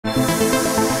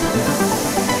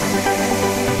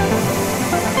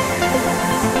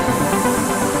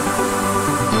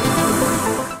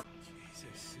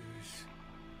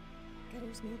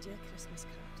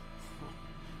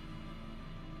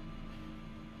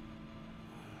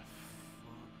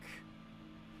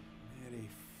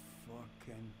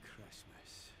Fucking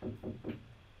Christmas. Roy's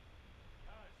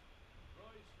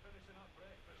finishing up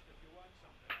breakfast if you want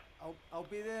something. I'll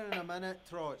be there in a minute,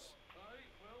 Trots. Right,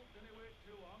 well, didn't wait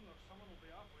too long or someone will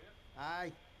be up with it.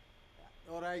 Aye.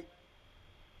 Alright.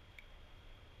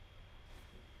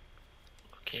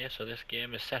 Okay, so this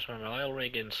game is set on an oil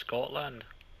rig in Scotland.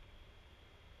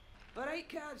 Alright,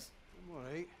 Kaz. I'm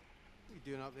alright. What are you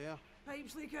doing up there?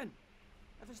 Pipes leaking.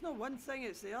 If it's not one thing,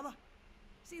 it's the other.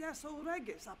 See this whole rig?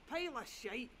 It's a pile of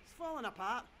shite. It's falling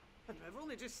apart. And we've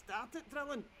only just started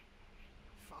drilling.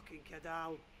 Fucking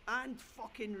Cadal. And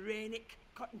fucking Rennick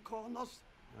cutting corners.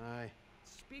 Aye.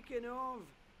 Speaking of,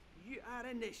 you are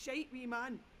in the shite, wee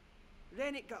man.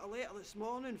 Rennick got a letter this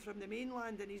morning from the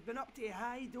mainland and he's been up to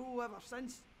high dough ever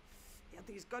since. Heard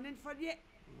he's gunning for you.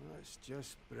 Well, that's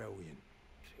just brilliant.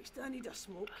 Christ, I need a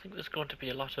smoke. I think there's going to be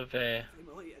a lot of I'm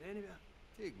lighter anywhere.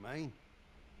 Take mine.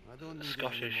 I don't need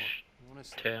Scottish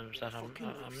terms that I'm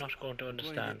not going to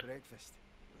understand. Breakfast.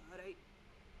 Alright.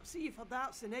 I'll see you for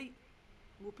darts tonight.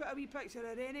 We'll put a wee picture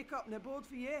of Rennick up on the board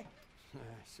for you.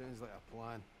 Sounds like a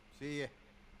plan. See ya.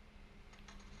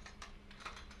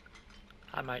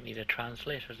 I might need a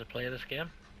translator to play this game.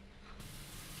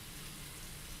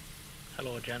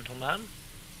 Hello, gentleman.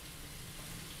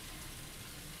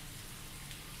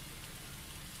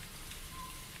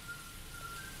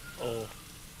 Oh,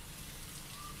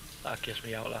 that gives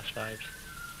me Outlast vibes.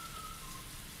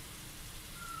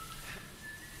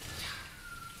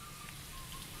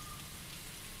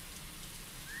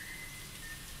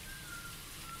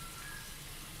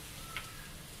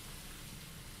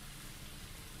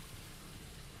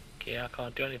 Okay, I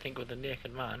can't do anything with the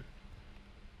naked man.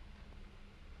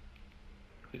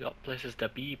 We got places to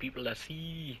be, people to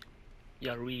see.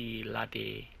 Yaree,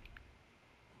 laddie.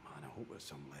 Man, I hope there's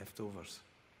some leftovers.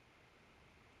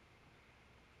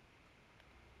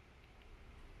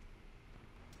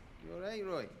 You alright,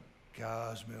 Roy?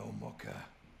 Cars, me old mucker.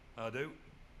 I do.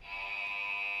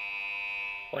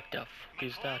 What the fuck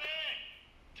is that?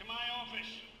 To my office.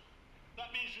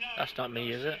 That means now. That's not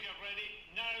me, is it?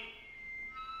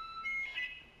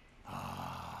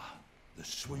 Ah, the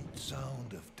sweet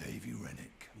sound of Davy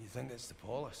Rennick. You think it's the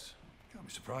Polis? Can't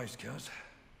be surprised, Kaz.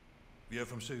 You heard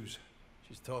from Suze?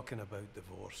 She's talking about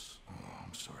divorce. Oh,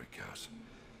 I'm sorry, Kaz.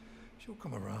 She'll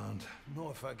come around.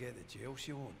 Not if I get to jail,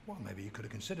 she won't. Well, maybe you could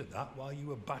have considered that while you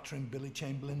were battering Billy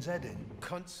Chamberlain's head in.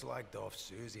 Cunt slagged off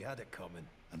Susie, had it coming.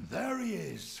 And there he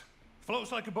is.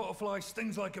 Floats like a butterfly,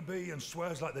 stings like a bee, and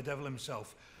swears like the devil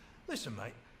himself. Listen,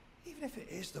 mate, even if it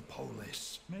is the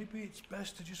police, maybe it's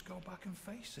best to just go back and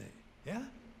face it, yeah?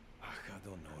 Ugh, I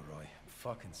don't know, Roy. I'm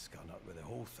fucking scun up with the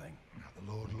whole thing.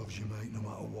 The Lord loves you, mate, no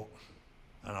matter what.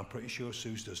 And I'm pretty sure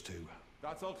Suze does too.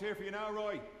 That's all clear for you now,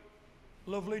 Roy.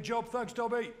 Lovely job, thanks,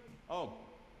 Dobby. Oh,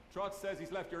 Trot says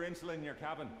he's left your insulin in your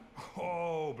cabin.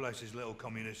 Oh, bless his little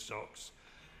communist socks.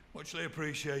 Muchly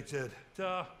appreciated.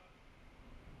 Ta.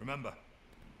 Remember,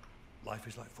 life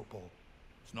is like football.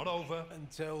 It's not over.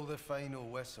 Until the final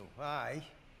whistle. Aye.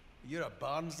 You're a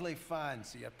Barnsley fan,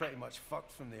 so you're pretty much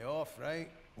fucked from the off, right?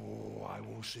 Oh, I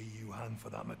will see you hand for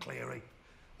that, McCleary.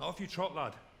 Off you trot,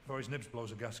 lad, before his nibs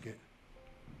blows a gasket.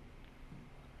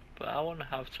 But I want to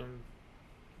have some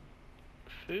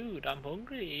food. I'm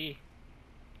hungry.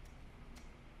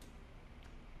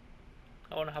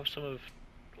 I want to have some of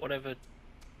whatever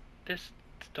this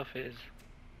stuff is.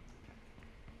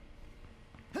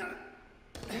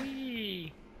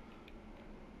 Whee!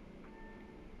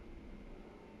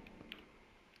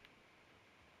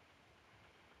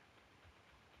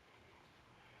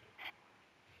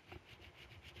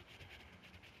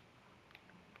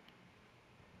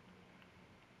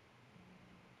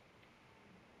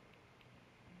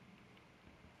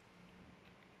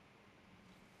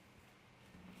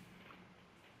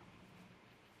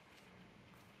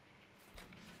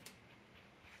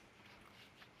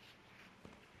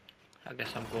 I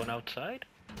guess I'm going outside.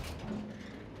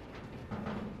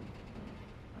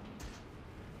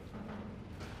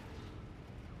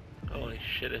 Holy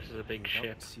shit, this is a big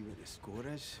ship. See what the score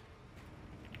is.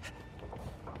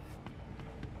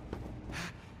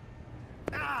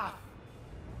 Ah!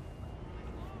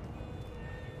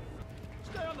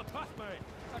 Stay on the path, mate.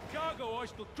 That cargo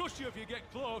hoist will crush you if you get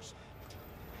close.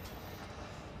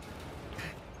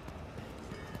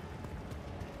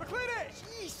 McCleary!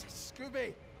 Jesus,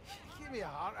 Scooby! Give me a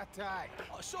heart attack.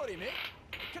 Oh, sorry, mate.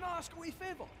 Can I ask a wee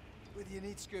favour? What do you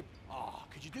need, Scoob? Ah,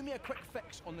 could you do me a quick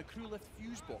fix on the crew lift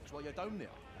fuse box while you're down there?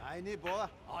 Aye, no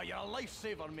bother. Oh, you're a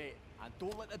lifesaver, mate. And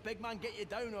don't let the big man get you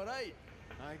down, all right?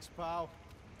 Thanks, pal.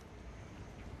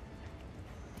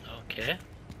 Okay.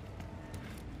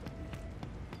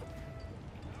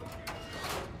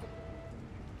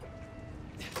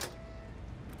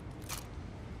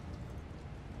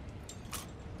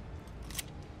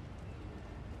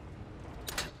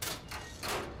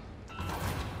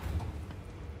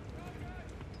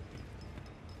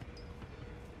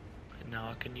 Now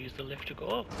I can use the lift to go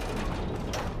up.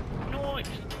 Nice!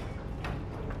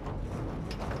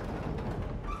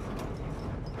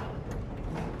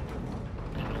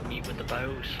 Then we'll meet with the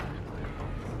bows.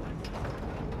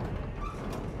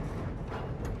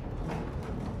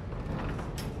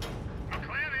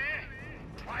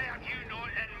 Why are you not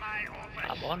in my office?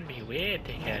 I'm on me way,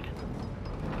 dickhead.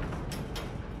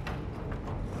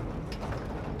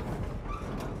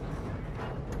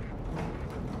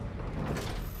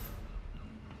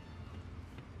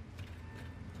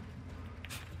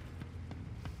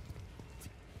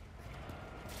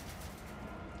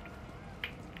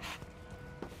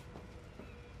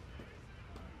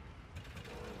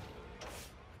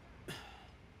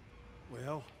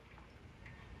 Well,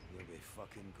 here we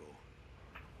fucking go.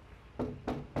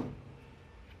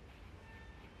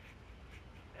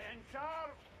 Enter!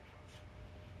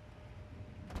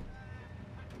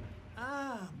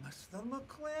 Ah, Mr.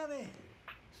 McClary.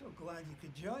 So glad you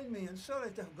could join me, and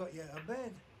sorry to have got you out of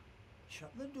bed.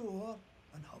 Shut the door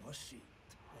and have a seat.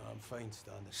 I'm fine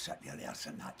standing. Sit your ass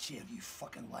in that chair, you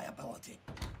fucking liability.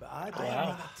 But I I don't... am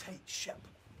on a tight ship.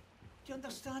 Do you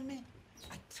understand me?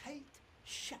 A tight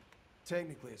ship.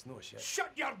 Technically, it's no shit.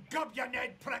 Shut your gob, you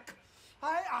Ned prick!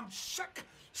 I am sick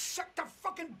to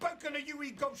fucking bouking of you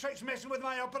wee gobshites messing with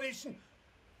my operation.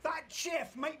 That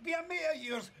chef might be a mate of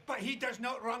yours, but he does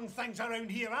not run things around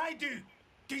here. I do.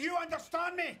 Do you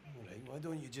understand me? All right, why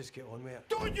don't you just get on with it?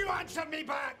 Don't you answer me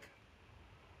back!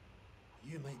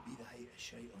 You might be the height of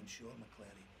shite on shore,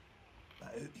 McClary,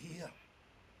 but out here,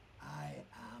 I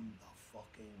am the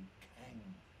fucking king.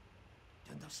 Do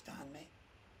you understand me?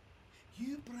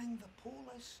 You bring the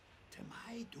police to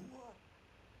my door,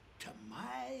 to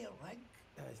my rig.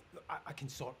 I can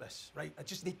sort this, right? I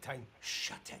just need time.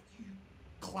 Shut it, you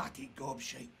clatty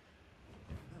gobshite.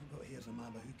 I've got here's a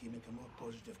man who can make a more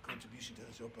positive contribution to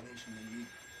this operation than you.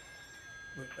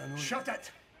 Look, I know... Shut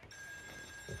it!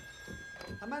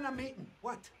 I'm in a meeting.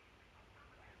 What?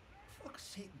 Fuck's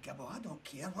sake, Gibbo, I don't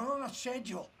care. We're on a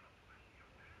schedule.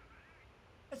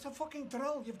 It's a fucking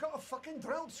drill. You've got a fucking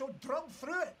drill, so drill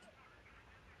through it.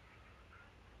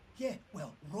 Yeah,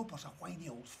 well, Roper's a whiny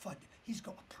old fud. He's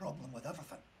got a problem with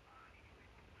everything.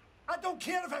 I don't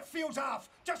care if it feels off.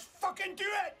 Just fucking do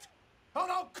it! Or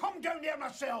I'll come down there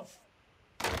myself.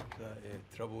 That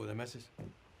trouble with the missus?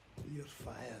 You're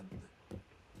fired.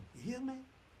 You hear me?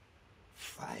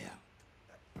 Fired.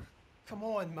 Come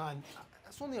on, man.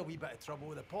 It's only a wee bit of trouble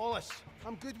with the polish.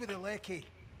 I'm good with the lecky.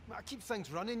 I keep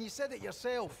things running. You said it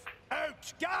yourself.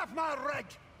 Out! Get off my rig!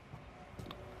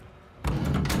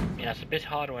 Yeah, it's a bit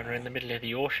harder when we're in the middle of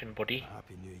the ocean, buddy.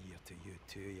 Happy New Year to you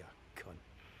too, you cunt.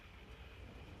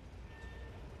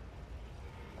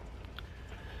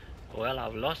 Well,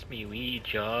 I've lost me wee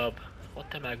job.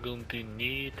 What am I going to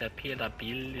need to pay the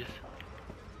bills?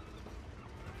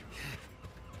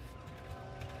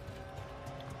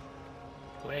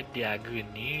 Where do I go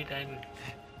now then?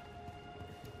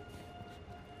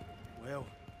 Well,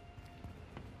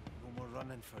 no more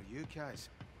running for you guys.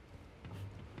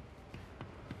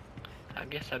 I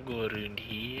guess I'll go around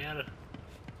here.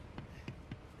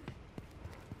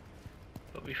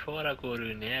 But before I go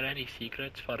around there, any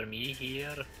secrets for me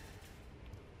here?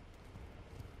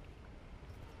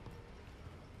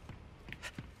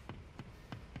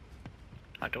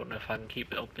 I don't know if I can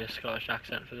keep up this Scottish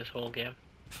accent for this whole game.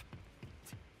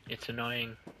 It's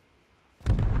annoying.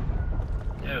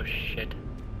 Oh shit.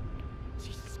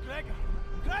 Jesus, Gregor!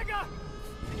 Gregor!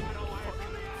 Get away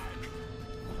from the end!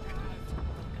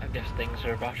 I guess things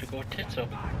are about to go tits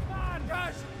up. Man!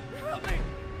 Guys! Help me!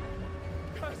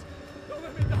 Guys! Don't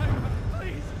let me die, man!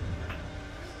 Please!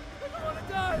 I don't want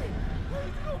to die!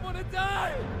 I don't want to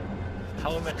die!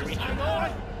 How am I to reach him? Hang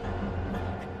on!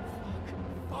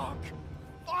 Fuck!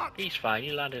 Fuck! He's fine,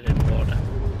 he landed in water.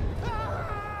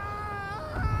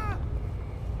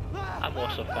 I'm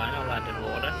also fine, I'll land in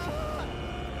water.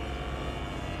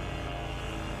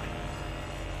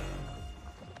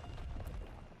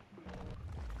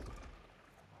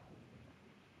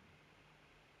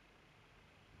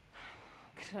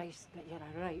 Christ, but you're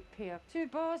a right pair. 2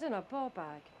 bars and a ball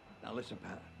bag. Now listen,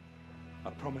 Pat.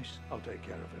 I promise I'll take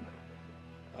care of him.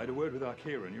 I had a word with our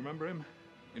Kieran, you remember him?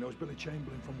 He knows Billy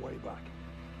Chamberlain from way back.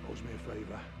 Owes me a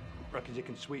favour. Reckons he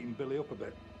can sweeten Billy up a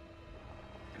bit.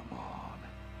 Come on.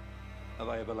 Have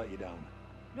I ever let you down?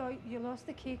 Right, you lost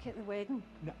the cake at the wedding.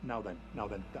 Now then,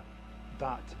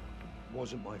 that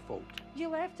wasn't my fault. You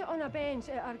left it on a bench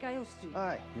at Argyle Street.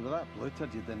 Aye, you were that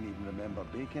bloated you didn't even remember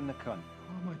baking the cunt.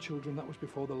 Oh, my children, that was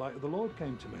before the light of the Lord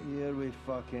came to me. Here we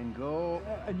fucking go.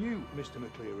 And you, Mr.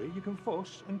 McCleary, you can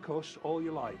fuss and cuss all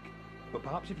you like. But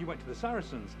perhaps if you went to the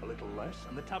Saracens a little less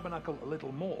and the Tabernacle a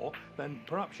little more, then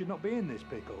perhaps you'd not be in this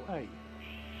pickle, eh?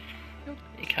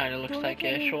 He kind of looks Don't like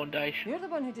look at me. Sean Dyche. You're the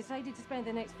one who decided to spend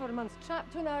the next 4 months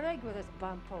trapped on a rig with this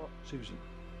bampot. Susan,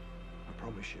 I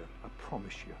promise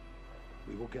you,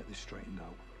 we will get this straightened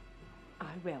out.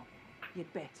 I will.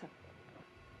 You'd better.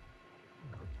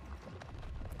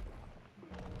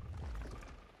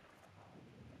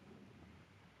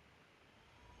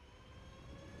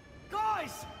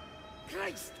 Guys!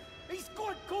 Christ! He's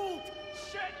gone cold!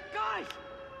 Shit, guys!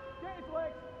 Get his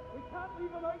legs! We can't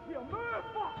leave him out here! Move!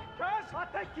 Fuck! Kaz! I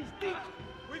think he's deep!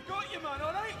 We've got you, man,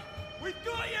 alright? We've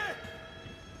got you!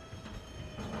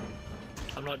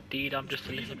 I'm not dead, I'm just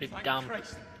a little bit damp.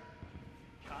 Christ.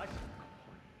 Kaz?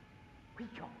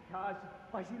 Wake up, Kaz.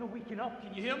 Why is he not waking up?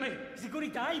 Can you hear me? Is he going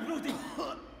to die, Brody?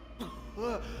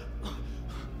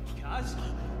 Kaz?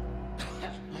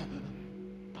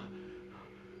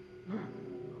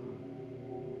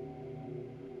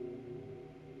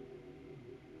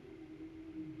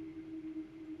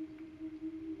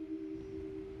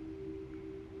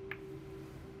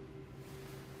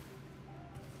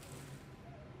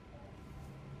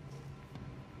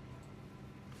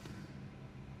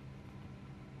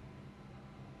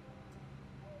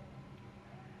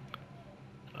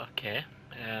 Okay,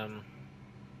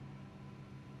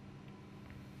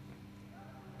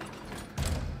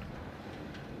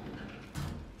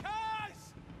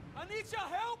 Kaz! I need your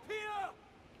help here!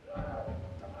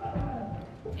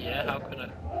 yeah, how could I?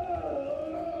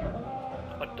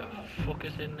 What the fuck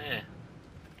is in there?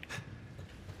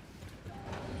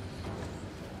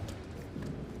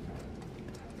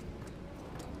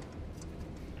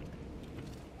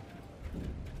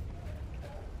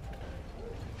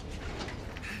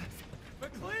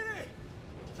 McCleary!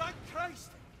 Thank Christ!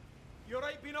 You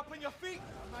alright being up on your feet?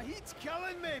 My heat's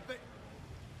killing me, but...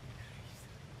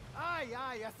 Aye,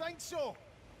 I think so.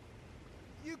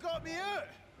 You got me out.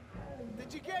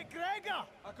 Did you get Gregor?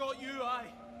 I got you,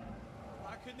 aye.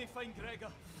 I couldn't find Gregor.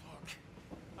 Fuck.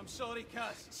 I'm sorry,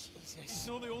 Kaz. Jesus. He's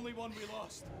not the only one we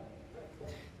lost.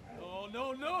 Oh,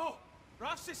 no!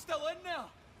 Rafs is still in there.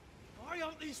 Why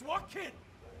aren't these working?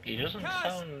 He doesn't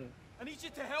Kaz! sound I need you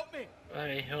to help me.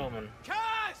 very human.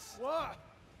 Kaz! What?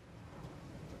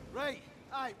 Right,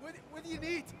 aye, what do you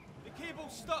need? The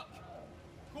cable's stuck.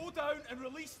 Go down and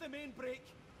release the main brake,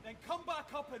 then come back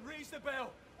up and raise the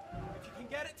bell. If you can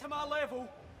get it to my level,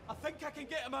 I think I can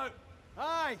get him out.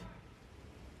 Aye.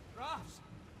 Rafs,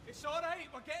 it's alright,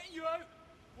 we're getting you out.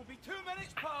 We'll be 2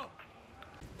 minutes, pal.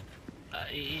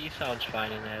 He sounds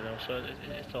fine in there though, so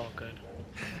it's all good.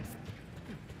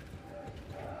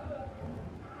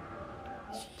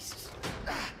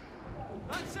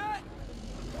 That's it!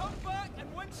 Come back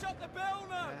and winch up the bell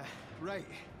now! Right.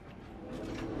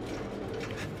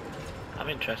 I'm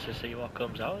interested to see what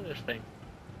comes out of this thing.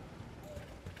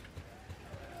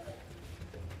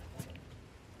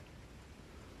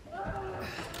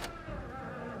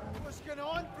 What's going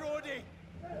on, Brody?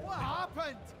 What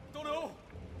happened? Don't know.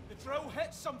 The drill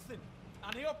hit something.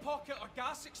 An air pocket or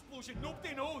gas explosion,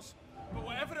 nobody knows. But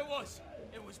whatever it was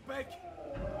big.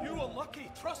 You were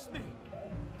lucky, trust me.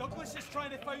 Douglas is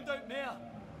trying to find out more.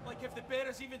 Like if the bear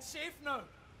is even safe now.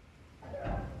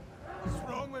 What's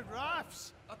wrong with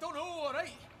Rafs? I don't know,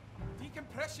 alright.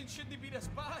 Decompression shouldn't be this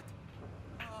bad.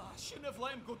 I shouldn't have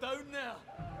let him go down there.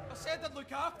 I said I'd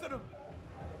look after him.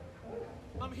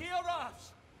 I'm here,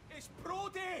 Rafs. It's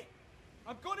Brody.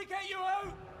 I'm gonna get you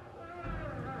out.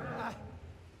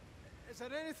 Is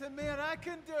there anything more I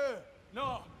can do?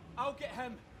 No, I'll get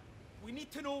him. We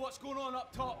need to know what's going on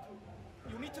up top.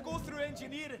 You'll need to go through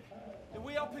engineering. The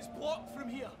way up is blocked from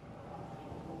here.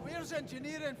 Where's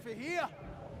engineering for here?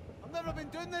 I've never been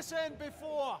doing this end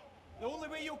before. The only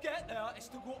way you'll get there is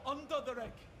to go under the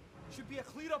rig. Should be a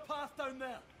clearer path down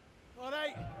there. All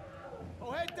right,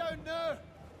 I'll head down now.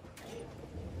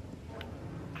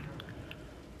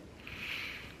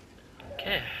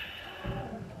 Okay.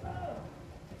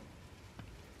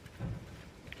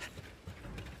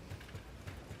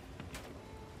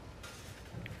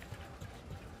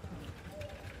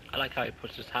 I like how he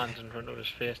puts his hands in front of his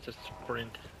face to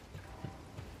sprint.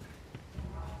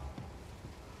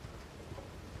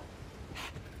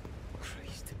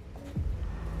 Christ.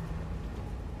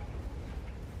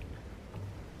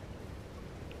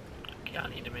 Okay, I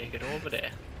need to make it over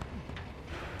there.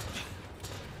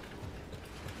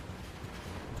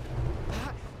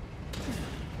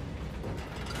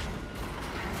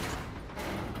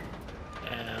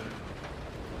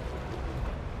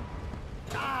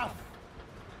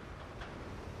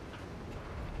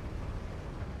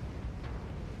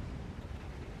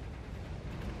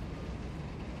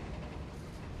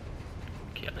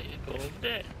 Yeah, you go over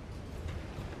there.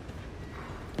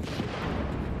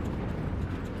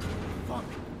 Fuck!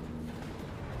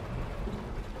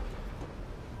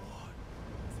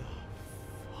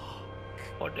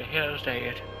 What the hell is that? I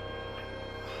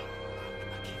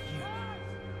can hear.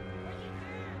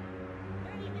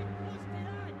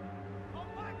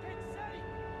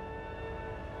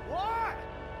 What?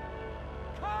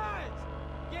 Cuz!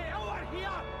 Get over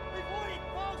here before it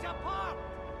falls apart!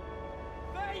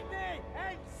 Find me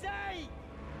inside!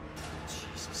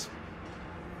 Jesus.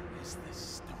 What is this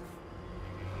stuff?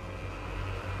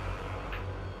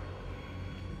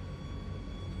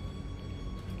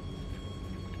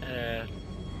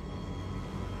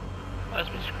 Why does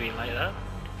my screen like that?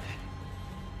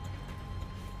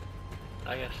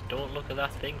 I guess don't look at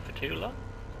that thing for too long.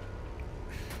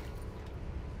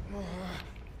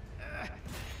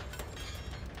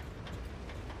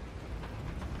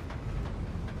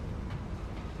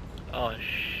 Oh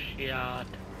shit.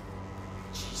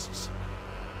 Jesus.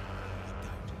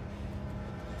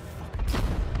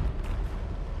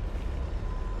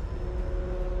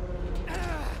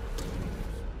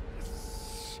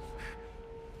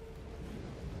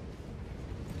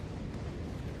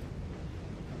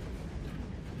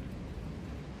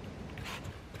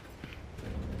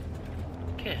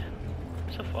 Okay,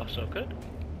 so far so good.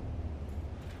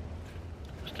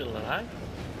 Still alive.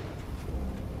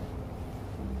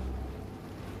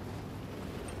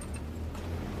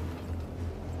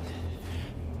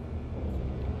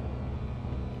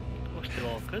 We're still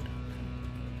all good.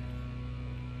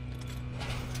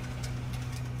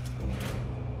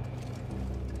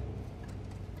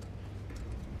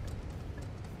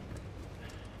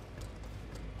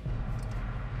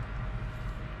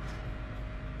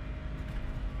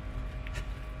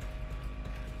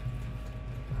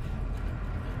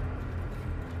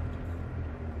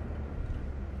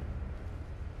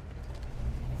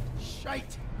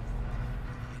 Shite!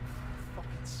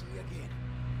 Fucking see again.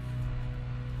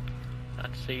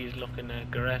 That sea's looking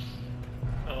aggressive.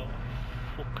 Oh,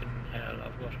 fucking hell,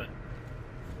 I've got it.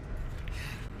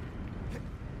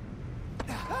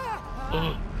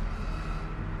 Oh.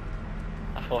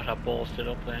 I thought I bolstered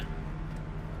up there.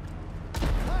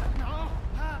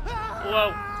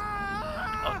 Whoa!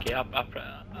 Okay, I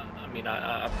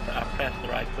pressed the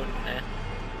right button there.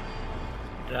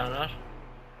 Did I not?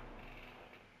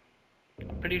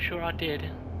 Pretty sure I did.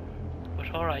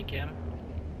 But alright, game.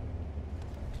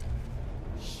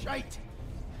 Shite!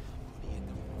 I'm gonna hit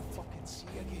the fucking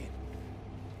sea again.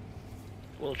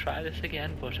 We'll try this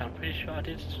again, but I'm pretty sure I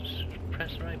did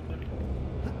press the right button.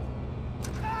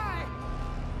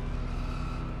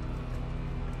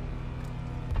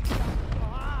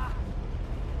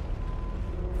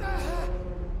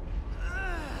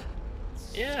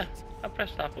 Yeah, I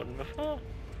pressed that button before.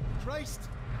 Christ!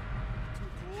 Too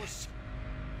close.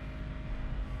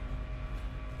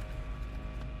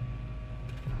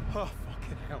 Oh,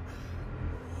 fucking hell.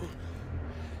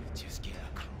 Just get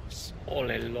across.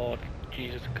 Holy Lord,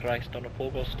 Jesus Christ, on a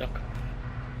pogo stick.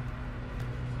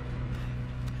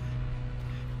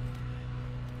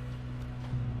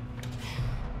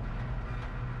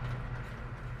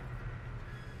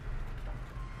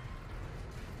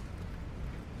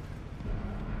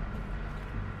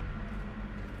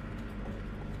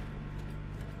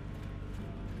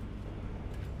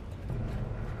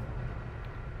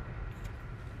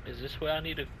 Is this where I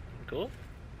need to go?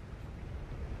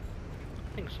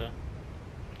 I think so.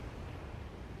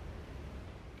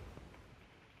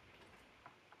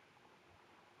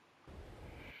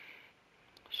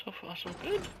 So far so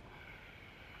good.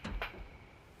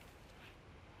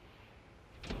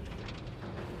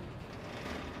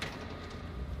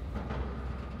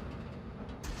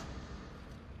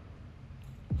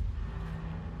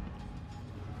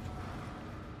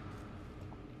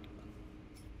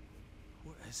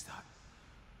 What is that?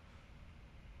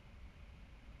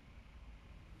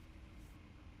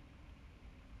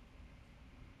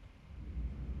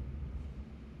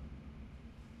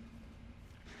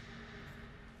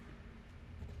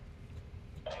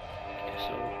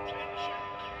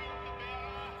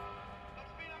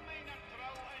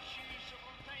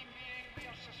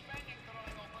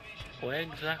 Where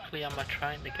exactly am I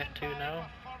trying to get to now?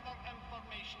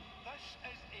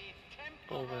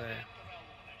 Over there.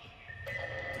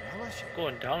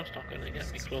 Going down's not going to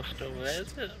get me close to over there,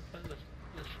 is it? But this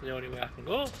is the only way I can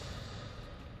go.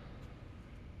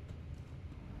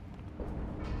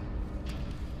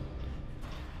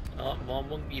 Oh, more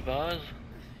monkey bars.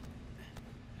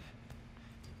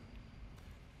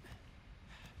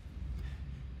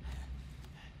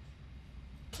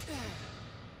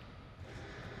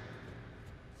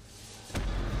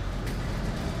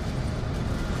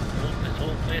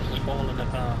 place is falling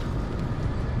apart.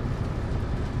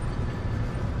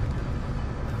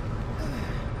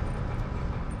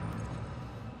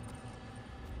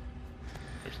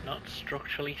 It's not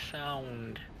structurally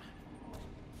sound.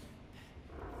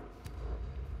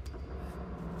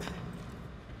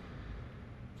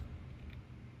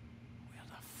 Where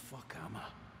the fuck am I?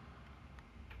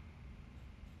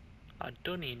 I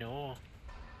don't even know.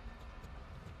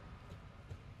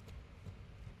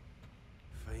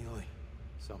 Finally,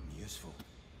 something useful.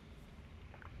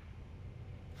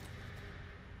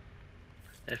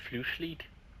 A Flugschlied.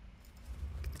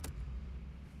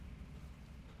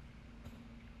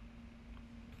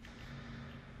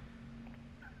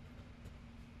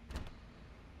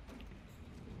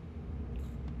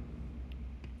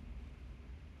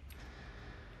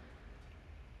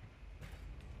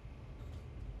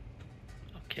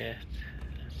 Okay,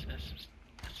 let's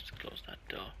just close that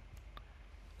door.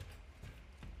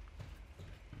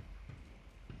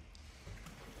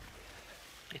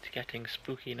 It's getting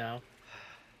spooky now.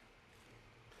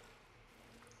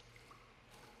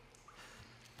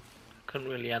 Couldn't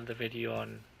really end the video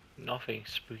on nothing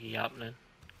spooky happening.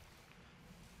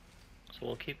 So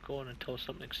we'll keep going until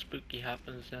something spooky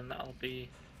happens, and that'll be...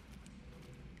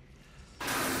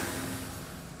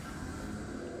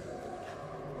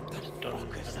 It's done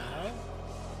for now.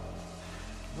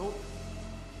 Nope.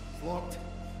 It's locked.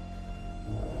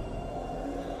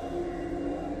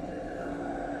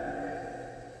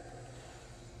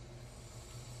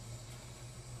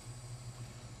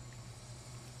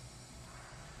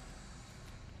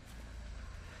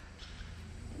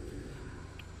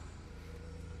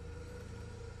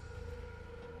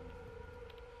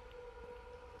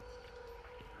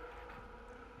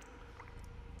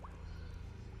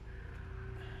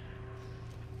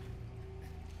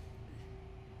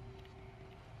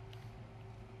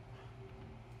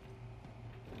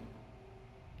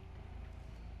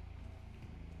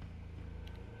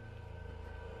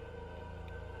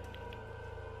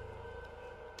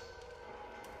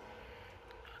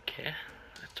 Okay,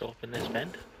 let's open this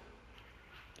vent.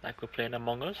 Like we're playing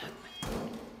Among Us.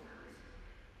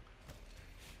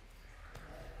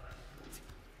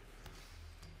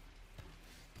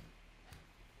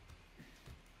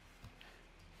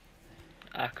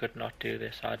 I could not do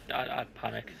this. I'd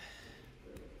panic.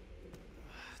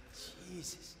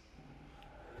 Jesus.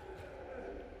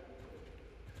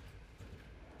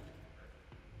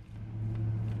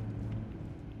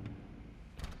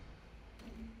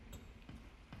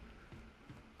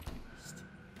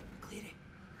 Clary.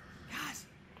 Guys,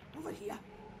 over here.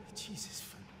 Jesus,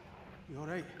 Finn. You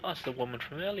alright? Oh, that's the woman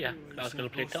from earlier. I was going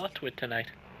to play darts with tonight.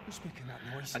 Who's making that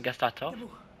noise? I guess that's off. Gibbo,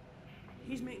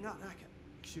 he's making that racket.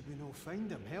 Should we not find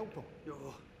him? Help him? No,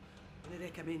 I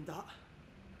recommend that.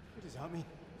 What does that mean?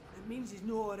 It means he's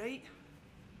no alright.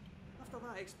 After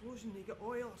that explosion, he got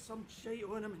oil or some shite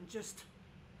on him and just...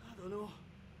 I don't know.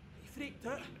 He freaked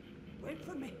out. Went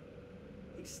for me.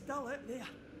 He's still out there.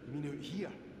 You mean out here?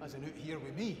 As in out here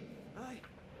with me? Aye,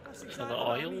 that's So exactly the what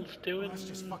I oil's mean. doing That's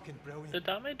just fucking brilliant. the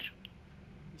damage?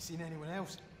 You seen anyone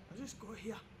else? I just got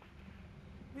here.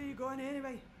 Where you going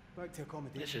anyway? Back to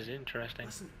accommodation. This is interesting.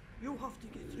 Listen, you'll have to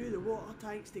get through the water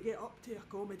tanks to get up to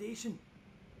accommodation.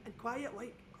 And quiet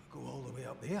like. Go all the way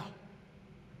up there.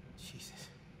 Jesus.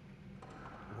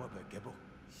 And what about Gibbo?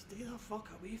 Stay the fuck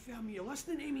away from me. You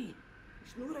listening to me?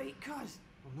 It's no right, cuz.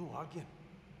 I'm not arguing.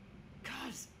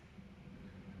 Cuz.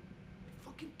 Be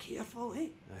fucking careful, eh?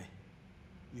 Aye.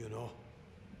 You know.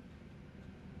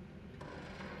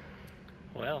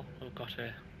 Well, we've got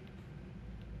a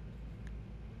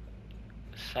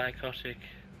psychotic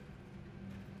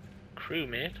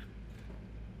crewmate.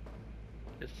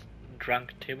 It's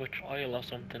drank too much oil or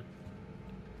something.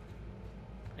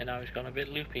 And now he's gone a bit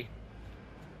loopy.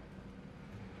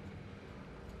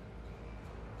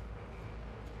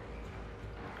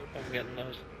 I'm getting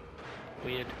those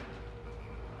weird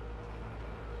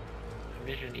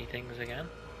vision-y things again.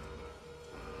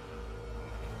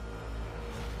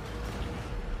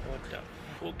 What the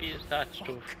fuck is that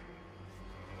stuff?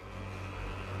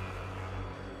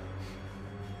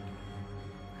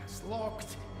 It's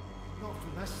locked. Not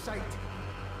from this side.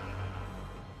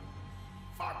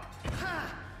 Fuck.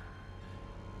 Ha!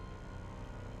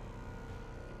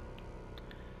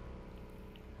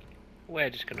 We're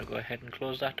just gonna go ahead and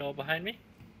close that door behind me.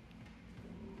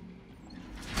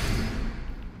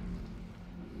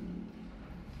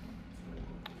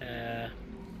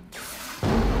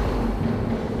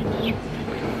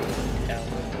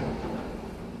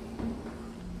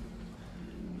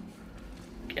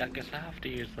 Okay, I guess I have to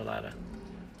use the ladder.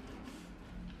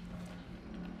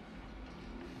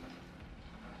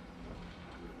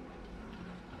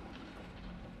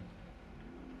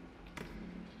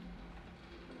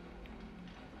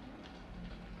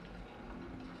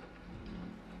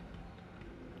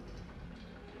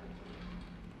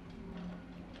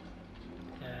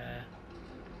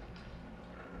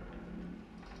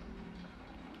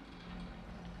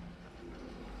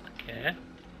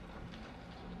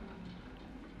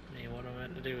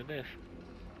 this.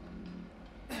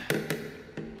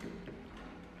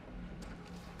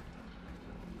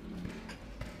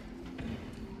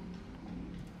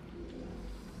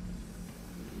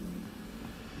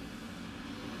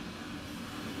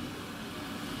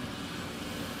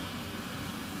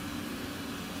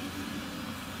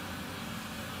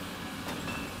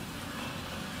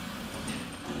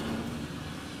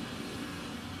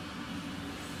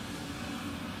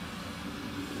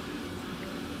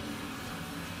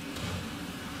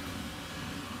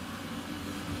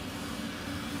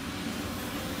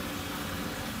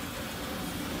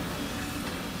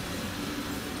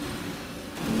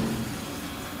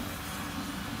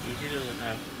 Easy doesn't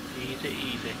know.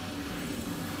 Easy.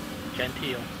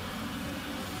 Genteel.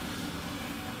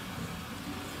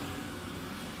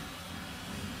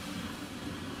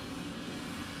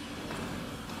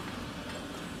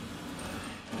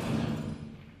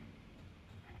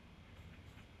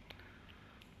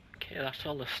 Okay, that's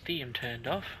all the steam turned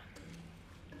off.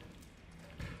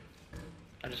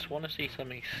 I just want to see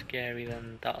something scary,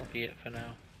 then that'll be it for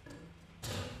now. I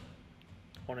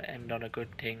want to end on a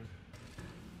good thing.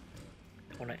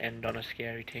 I want to end on a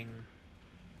scary thing.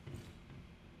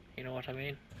 You know what I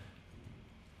mean?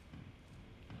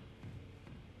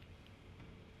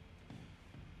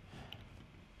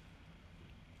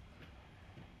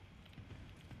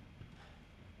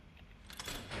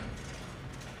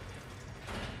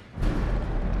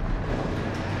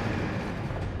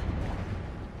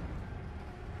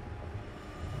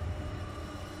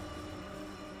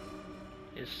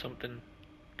 Is something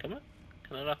coming?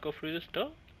 Can I not go through this door?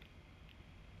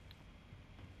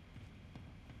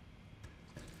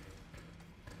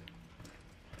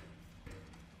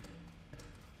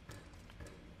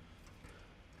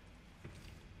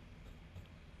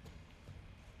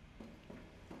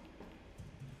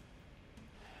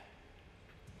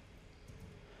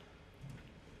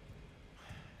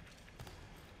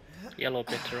 Yellow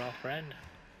bits are our friend.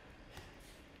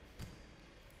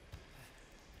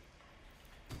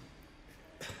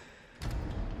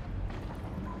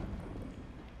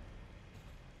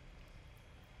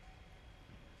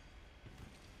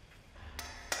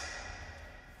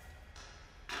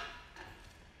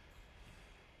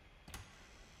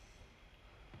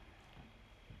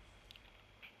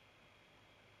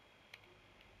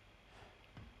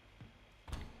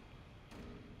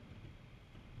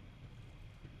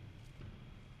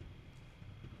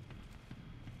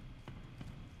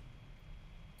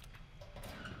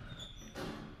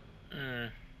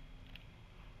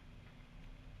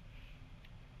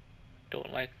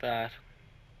 Don't like that.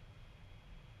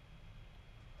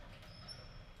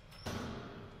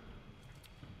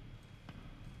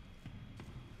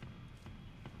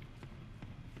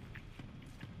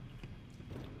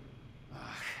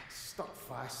 Stuck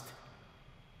fast.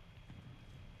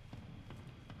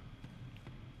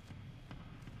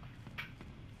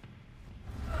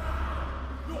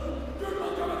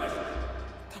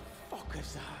 The fuck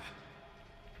is that?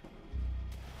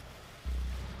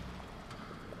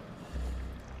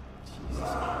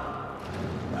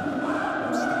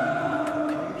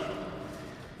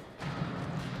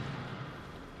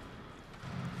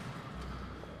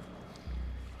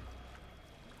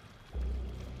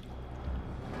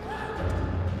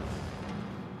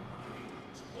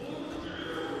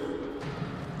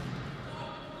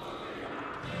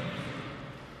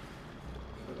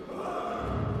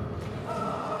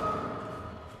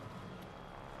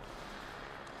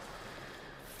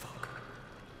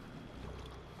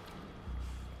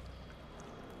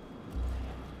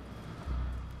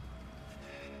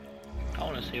 I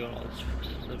want to see what all this fuss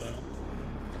is about.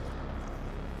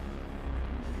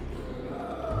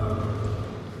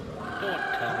 Don't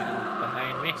tell me to look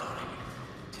behind me.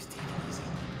 Just take it easy.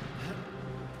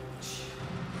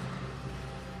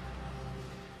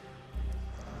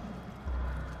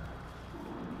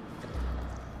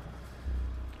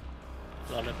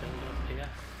 A lot of build up here.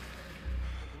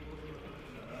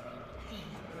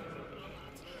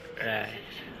 Right.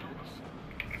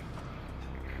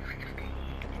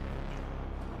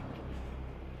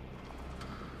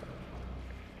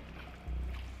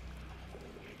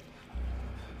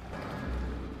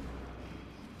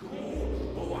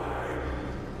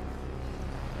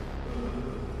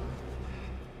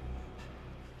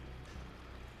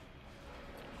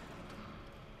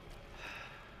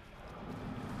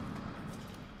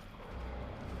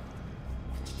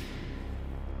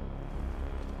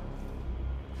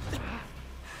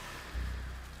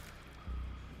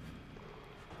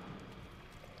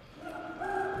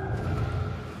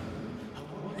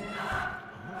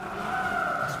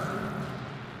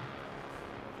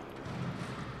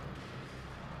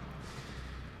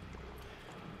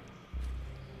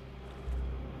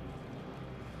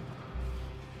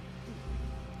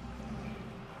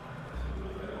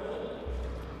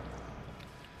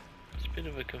 Bit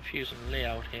of a confusing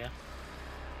layout here.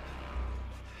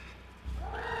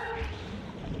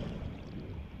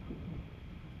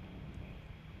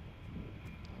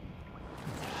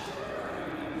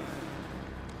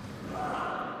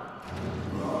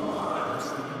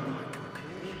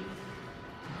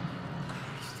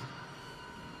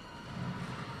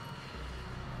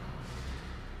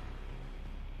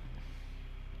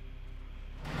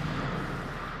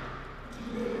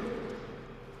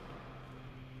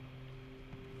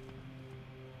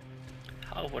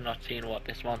 How have we not seen what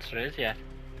this monster is yet?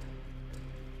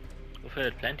 We've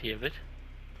heard plenty of it.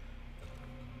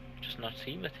 Just not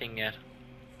seen the thing yet.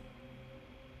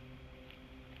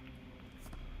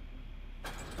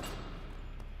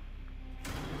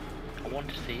 I want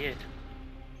to see it.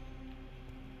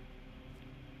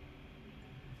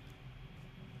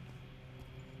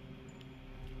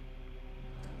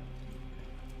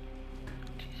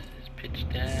 Jesus, it's pitch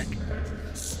dark.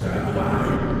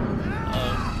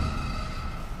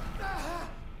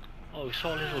 Oh, we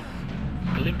saw a little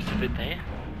glimpse of it there.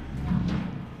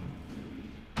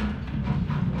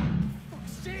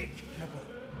 Fuck's sake!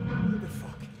 What the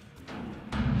fuck?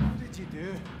 What did you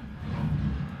do?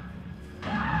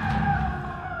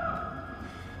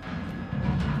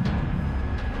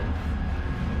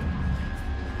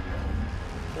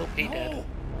 Nope, he dead.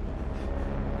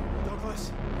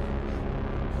 Douglas?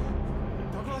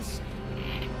 Douglas?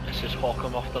 Let's just hawk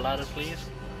him off the ladder, please.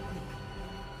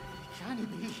 Can he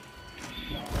be?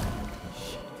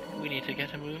 We need to get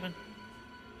him moving.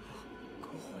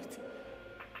 God.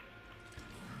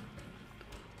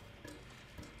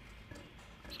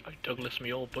 Sorry, Douglas,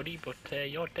 me old buddy, but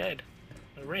you're dead.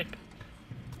 A rip.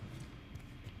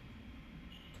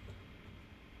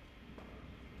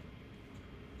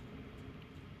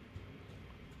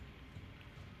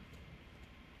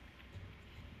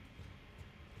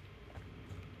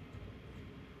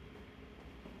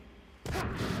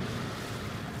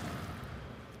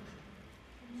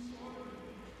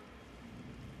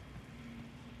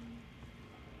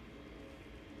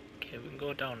 Okay, we can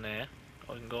go down there,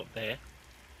 or we can go up there.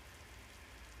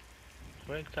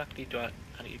 Where exactly do I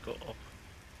need to go up?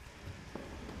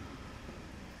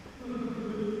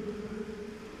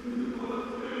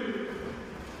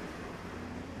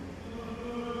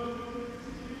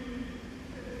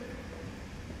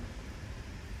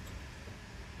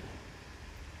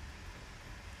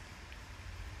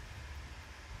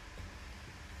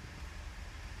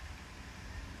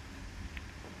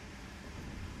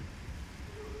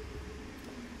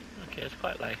 Okay, it's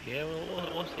quite light here.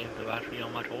 We'll save the battery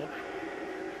on my torch.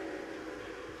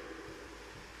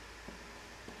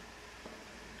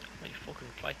 How many fucking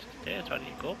flights of stairs do I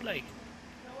need to go up like?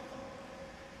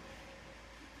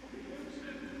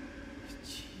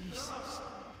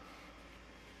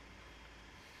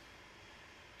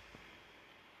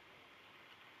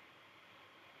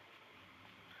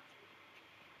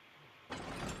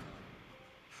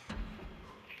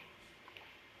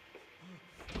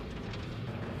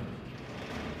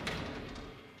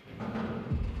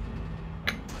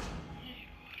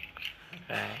 Jesus.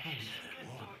 Right.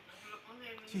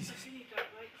 Jesus.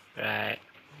 Right.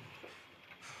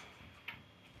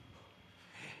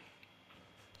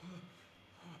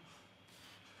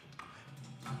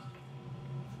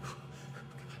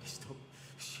 Stop.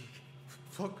 Shake.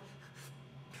 Fuck.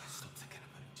 Stop thinking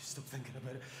about it. Just stop thinking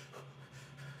about it.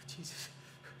 Jesus.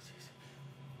 Jesus.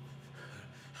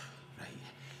 Right.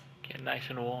 Get nice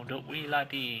and warmed up, wee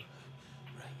laddie.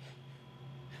 Right.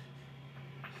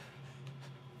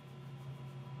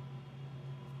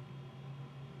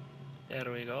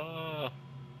 There we go.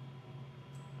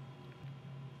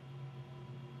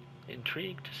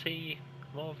 Intrigued to see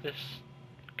more of this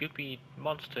goopy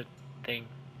monster thing.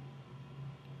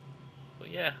 But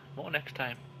yeah, more next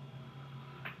time.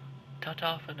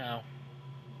 Ta-ta for now.